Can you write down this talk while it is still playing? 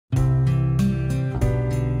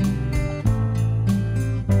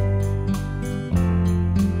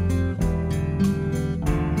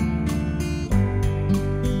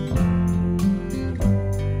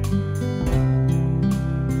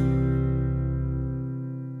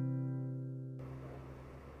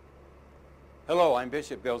Hello, I'm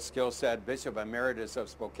Bishop Bill Skylstad, Bishop Emeritus of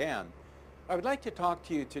Spokane. I would like to talk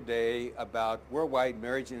to you today about Worldwide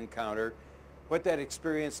Marriage Encounter, what that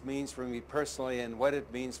experience means for me personally and what it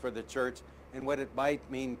means for the church and what it might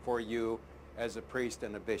mean for you as a priest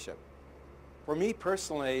and a bishop. For me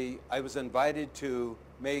personally, I was invited to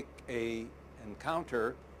make an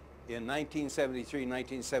encounter in 1973,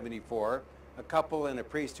 1974. A couple and a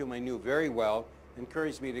priest whom I knew very well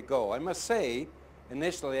encouraged me to go. I must say,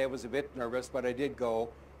 initially I was a bit nervous, but I did go,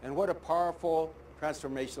 and what a powerful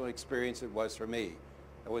transformational experience it was for me.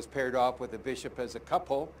 I was paired off with a bishop as a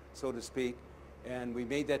couple, so to speak, and we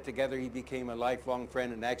made that together. He became a lifelong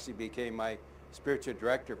friend and actually became my spiritual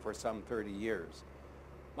director for some 30 years.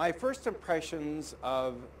 My first impressions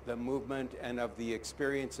of the movement and of the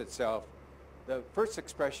experience itself, the first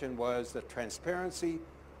expression was the transparency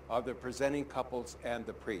of the presenting couples and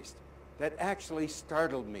the priest. That actually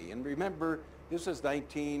startled me. And remember, this was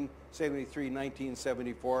 1973,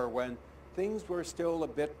 1974, when things were still a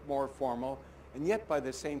bit more formal, and yet by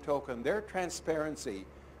the same token, their transparency,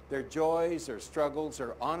 their joys, their struggles,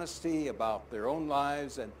 their honesty about their own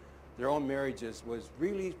lives and their own marriages was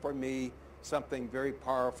really, for me, something very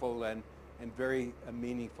powerful and very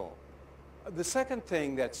meaningful. The second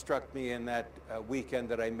thing that struck me in that weekend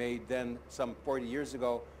that I made then some 40 years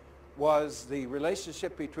ago was the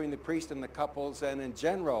relationship between the priest and the couples, and in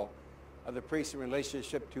general, the priest in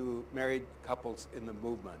relationship to married couples in the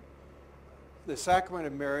movement. The sacrament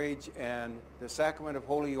of marriage and the sacrament of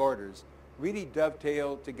holy orders really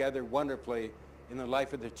dovetail together wonderfully in the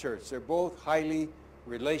life of the church. They're both highly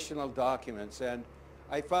relational documents, and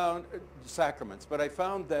I found sacraments, but I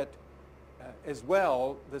found that as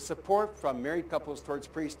well, the support from married couples towards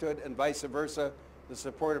priesthood and vice versa, the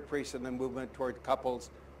support of priests in the movement toward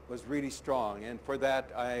couples was really strong, and for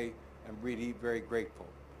that I am really very grateful.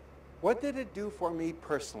 What did it do for me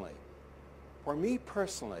personally? For me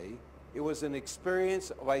personally, it was an experience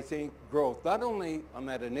of, I think, growth, not only on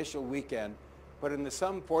that initial weekend, but in the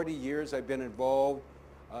some 40 years I've been involved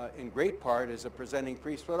in great part as a presenting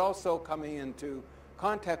priest, but also coming into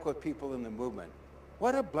contact with people in the movement.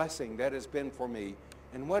 What a blessing that has been for me,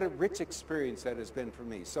 and what a rich experience that has been for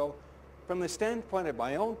me. So from the standpoint of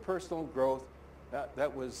my own personal growth,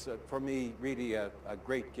 that was for me really a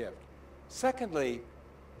great gift. Secondly,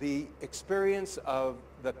 the experience of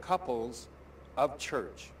the couples of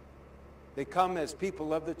church. They come as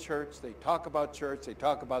people of the church, they talk about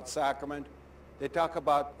sacrament, they talk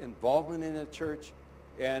about involvement in the church,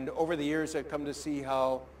 and over the years I've come to see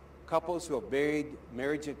how couples who have made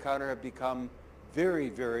marriage encounter have become very,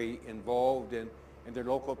 very involved in their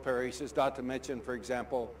local parishes, not to mention, for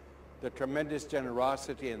example, the tremendous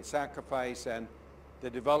generosity and sacrifice and the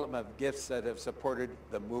development of gifts that have supported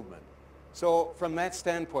the movement. So from that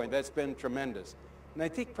standpoint, that's been tremendous. And I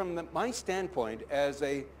think from my standpoint as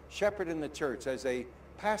a shepherd in the church, as a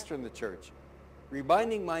pastor in the church,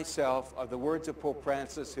 reminding myself of the words of Pope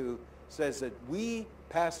Francis, who says that we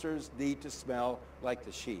pastors need to smell like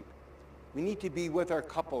the sheep. We need to be with our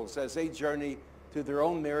couples as they journey through their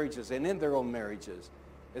own marriages and in their own marriages,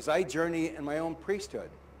 as I journey in my own priesthood.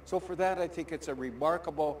 So for that, I think it's a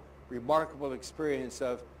remarkable experience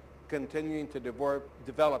of continuing to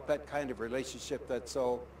develop that kind of relationship that's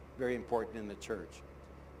so very important in the church.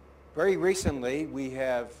 Very recently, we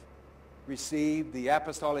have received the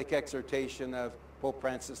apostolic exhortation of Pope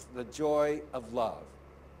Francis, The Joy of Love.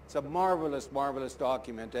 It's a marvelous, marvelous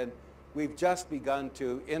document, and we've just begun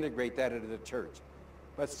to integrate that into the church.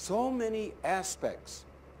 But so many aspects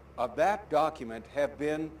of that document have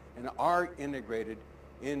been and are integrated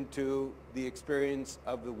into the experience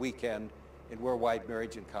of the weekend in Worldwide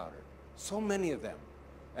Marriage Encounter. So many of them.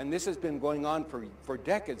 And this has been going on for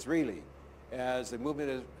decades, really, as the movement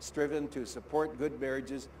has striven to support good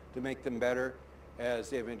marriages, to make them better, as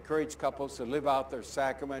they've encouraged couples to live out their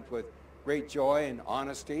sacrament with great joy and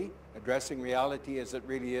honesty, addressing reality as it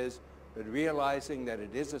really is, but realizing that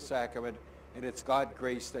it is a sacrament and it's God's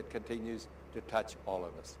grace that continues to touch all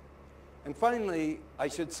of us. And finally, I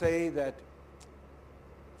should say that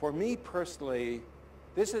for me personally,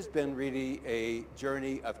 this has been really a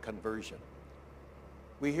journey of conversion.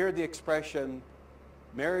 We hear the expression,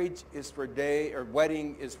 marriage is for a day, or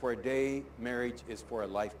wedding is for a day, marriage is for a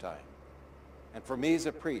lifetime. And for me as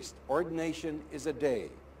a priest, ordination is a day,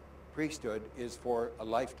 priesthood is for a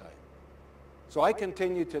lifetime. So I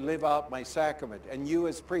continue to live out my sacrament, and you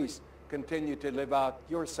as priests continue to live out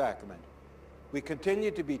your sacrament. We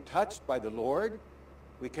continue to be touched by the Lord.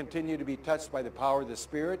 We continue to be touched by the power of the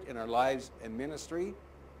Spirit in our lives and ministry.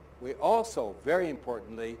 We also, very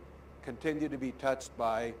importantly, continue to be touched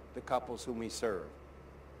by the couples whom we serve.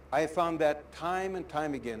 I have found that time and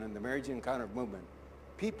time again in the Marriage Encounter movement,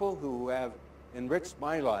 people who have enriched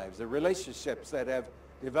my lives, the relationships that have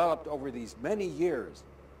developed over these many years,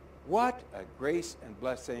 what a grace and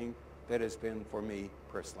blessing that has been for me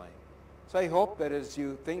personally. So I hope that as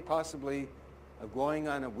you think possibly of going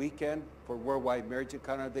on a weekend for Worldwide Marriage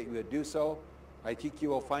Encounter, that you would do so. I think you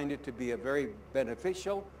will find it to be a very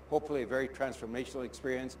beneficial, hopefully a very transformational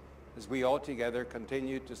experience as we all together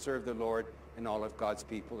continue to serve the Lord and all of God's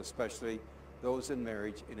people, especially those in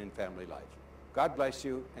marriage and in family life. God bless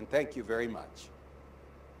you, and thank you very much.